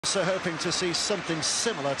So hoping to see something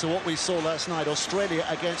similar to what we saw last night. Australia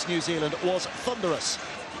against New Zealand was thunderous.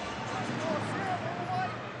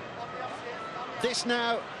 This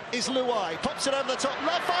now is Luai, pops it over the top.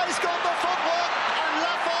 Lafai's got the footwork, and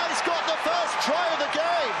Lafai's got the first try of the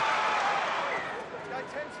game.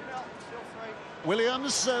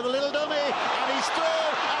 Williams, the little dummy, and he's through,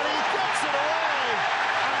 and he gets it away.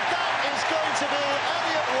 And that is going to be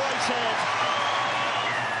Elliot Whitehead.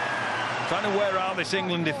 Trying to wear out this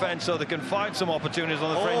England defence so they can find some opportunities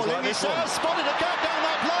on the fringe like this one. Spotted a gap down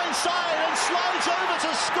that blind side and slides over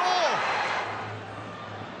to score.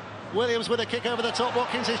 Williams with a kick over the top.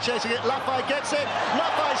 Watkins is chasing it. Lafai gets it.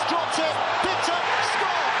 Lafai's dropped it. Picked up.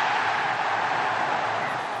 Score.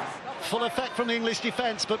 Full effect from the English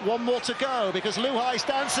defence, but one more to go because Luai's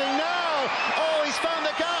dancing now. Oh, he's found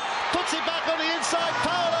the gap. Puts it back on the inside.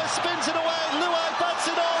 Paolo spins it away. Luai bats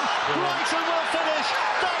it on. Brighton will finish.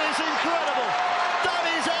 That is incredible. That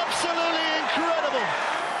is absolutely incredible.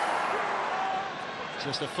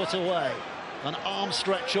 Just a foot away, an arm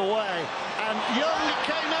stretch away, and Young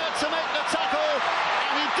came out to make the tackle,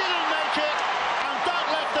 and he didn't make it, and that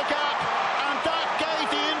left the gap, and that gave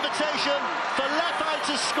the invitation for Lafai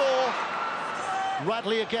to score.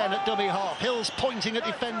 Radley again at dummy half. Hill's pointing at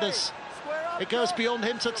defenders. It goes beyond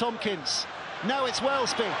him to Tompkins. Now it's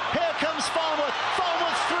Wellesby. Here comes Farnworth.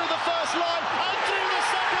 Farnworth through the first line, and through the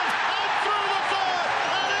second, and through the third,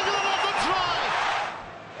 and England have the try.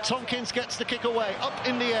 Tompkins gets the kick away, up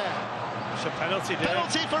in the air. It's a penalty, Dave.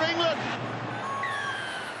 Penalty for England.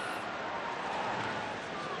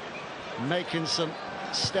 Makinson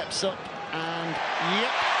steps up, and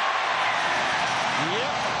yep.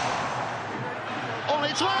 On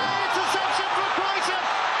its way, interception from Crichton.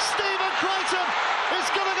 Stephen Crichton is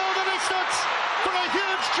going to go the distance for a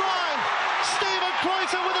huge try. Stephen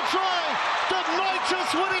Crichton with a try that might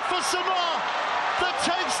just win it for Samoa, that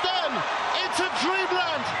takes them into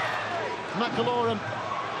dreamland. McIlaurin.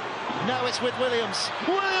 Now it's with Williams.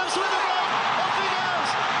 Williams with the run. Off he goes.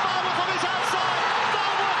 Farnworth on his outside.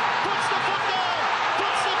 Farnworth puts the foot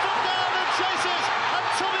down and chases. And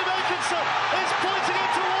Tommy Makinson is pointing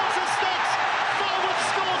it towards the sticks. Farnworth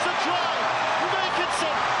scores a try.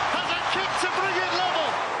 Makinson has a kick to bring it level.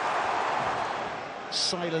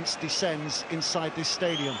 Silence descends inside this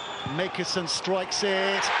stadium. Makinson strikes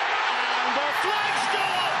it. And the flag's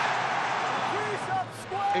gone.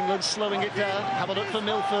 England slowing it down. Have a look for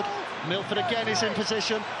Milford. Milford again is in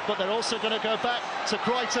position, but they're also going to go back to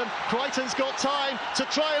Crichton. Crichton's got time to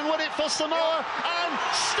try and win it for Samoa, and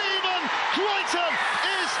Stephen Crichton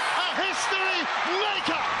is a history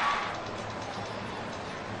maker.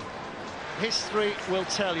 History will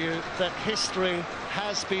tell you that history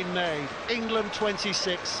has been made. England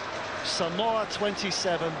 26, Samoa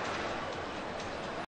 27.